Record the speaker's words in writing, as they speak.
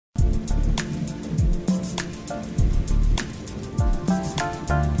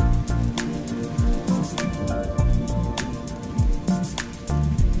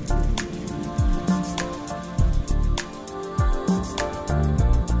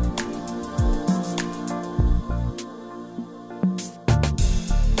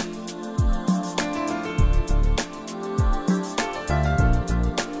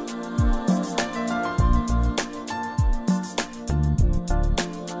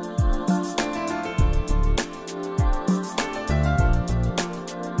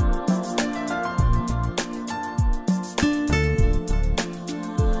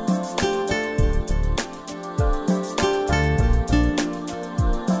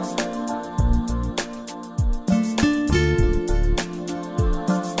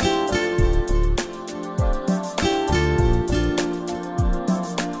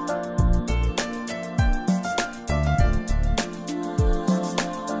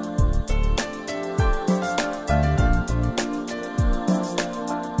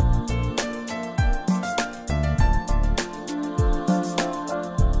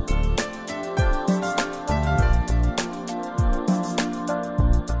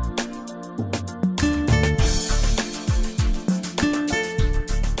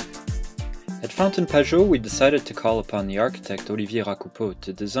Fountaine Pajot, we decided to call upon the architect Berret-Racoupeau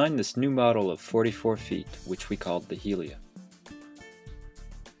to design this new model of 44 feet, which we called the Hélia.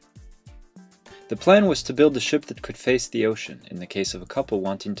 The plan was to build a ship that could face the ocean, in the case of a couple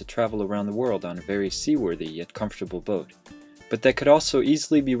wanting to travel around the world on a very seaworthy yet comfortable boat, but that could also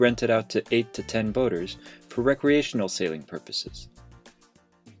easily be rented out to 8 to 10 boaters for recreational sailing purposes.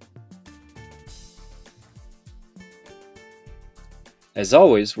 As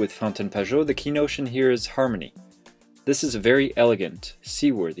always with Fountaine Pajot, the key notion here is harmony. This is a very elegant,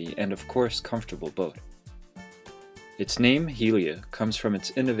 seaworthy, and of course comfortable boat. Its name, Hélia, comes from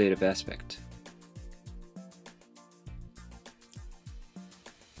its innovative aspect.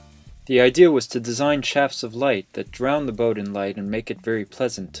 The idea was to design shafts of light that drown the boat in light and make it very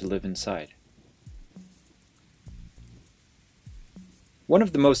pleasant to live inside. One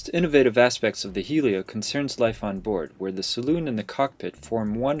of the most innovative aspects of the Hélia concerns life on board, where the saloon and the cockpit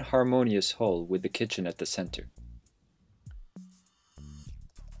form one harmonious whole with the kitchen at the center.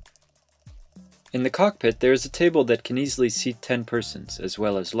 In the cockpit there is a table that can easily seat 10 persons, as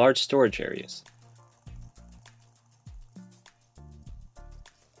well as large storage areas.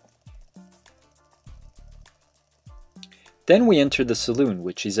 Then we enter the saloon,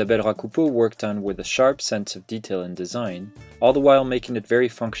 which Berret-Racoupeau worked on with a sharp sense of detail and design, all the while making it very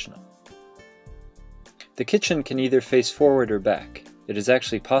functional. The kitchen can either face forward or back. It is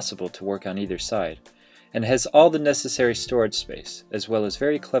actually possible to work on either side, and has all the necessary storage space, as well as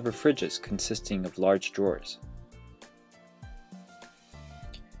very clever fridges consisting of large drawers.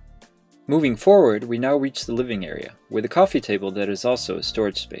 Moving forward, we now reach the living area, with a coffee table that is also a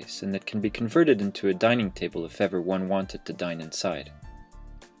storage space and that can be converted into a dining table if ever one wanted to dine inside.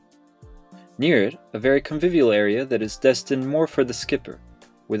 Near it, a very convivial area that is destined more for the skipper,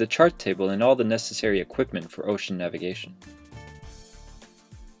 with a chart table and all the necessary equipment for ocean navigation.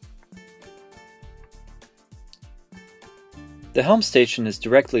 The helm station is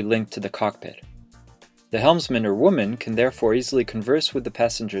directly linked to the cockpit. The helmsman or woman can therefore easily converse with the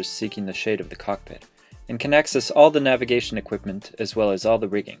passengers seeking the shade of the cockpit, and can access all the navigation equipment as well as all the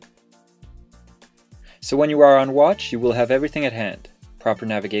rigging. So when you are on watch, you will have everything at hand: proper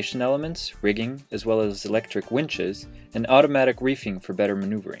navigation elements, rigging, as well as electric winches, and automatic reefing for better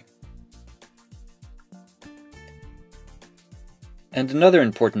maneuvering. And another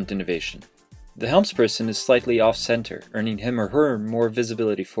important innovation: the helmsperson is slightly off-center, earning him or her more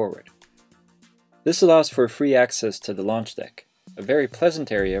visibility forward. This allows for free access to the launch deck, a very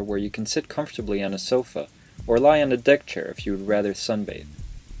pleasant area where you can sit comfortably on a sofa or lie on a deck chair if you would rather sunbathe.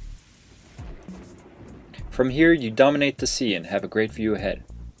 From here you dominate the sea and have a great view ahead,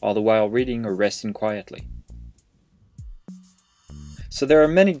 all the while reading or resting quietly. So there are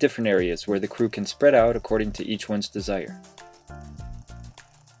many different areas where the crew can spread out according to each one's desire.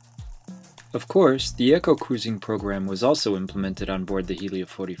 Of course, the eco-cruising program was also implemented on board the Hélia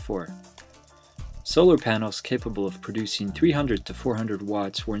 44. Solar panels capable of producing 300 to 400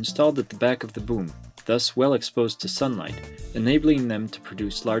 watts were installed at the back of the boom, thus well exposed to sunlight, enabling them to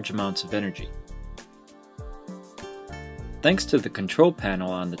produce large amounts of energy. Thanks to the control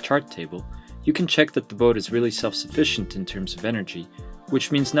panel on the chart table, you can check that the boat is really self-sufficient in terms of energy,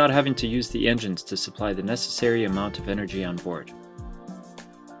 which means not having to use the engines to supply the necessary amount of energy on board.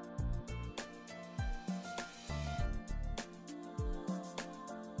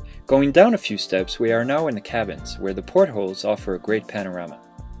 Going down a few steps, we are now in the cabins, where the portholes offer a great panorama.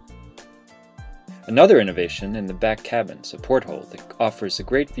 Another innovation in the back cabins, a porthole that offers a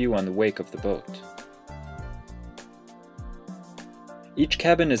great view on the wake of the boat. Each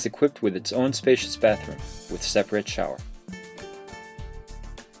cabin is equipped with its own spacious bathroom, with separate shower.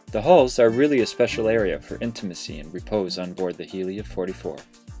 The hulls are really a special area for intimacy and repose on board the Hélia 44.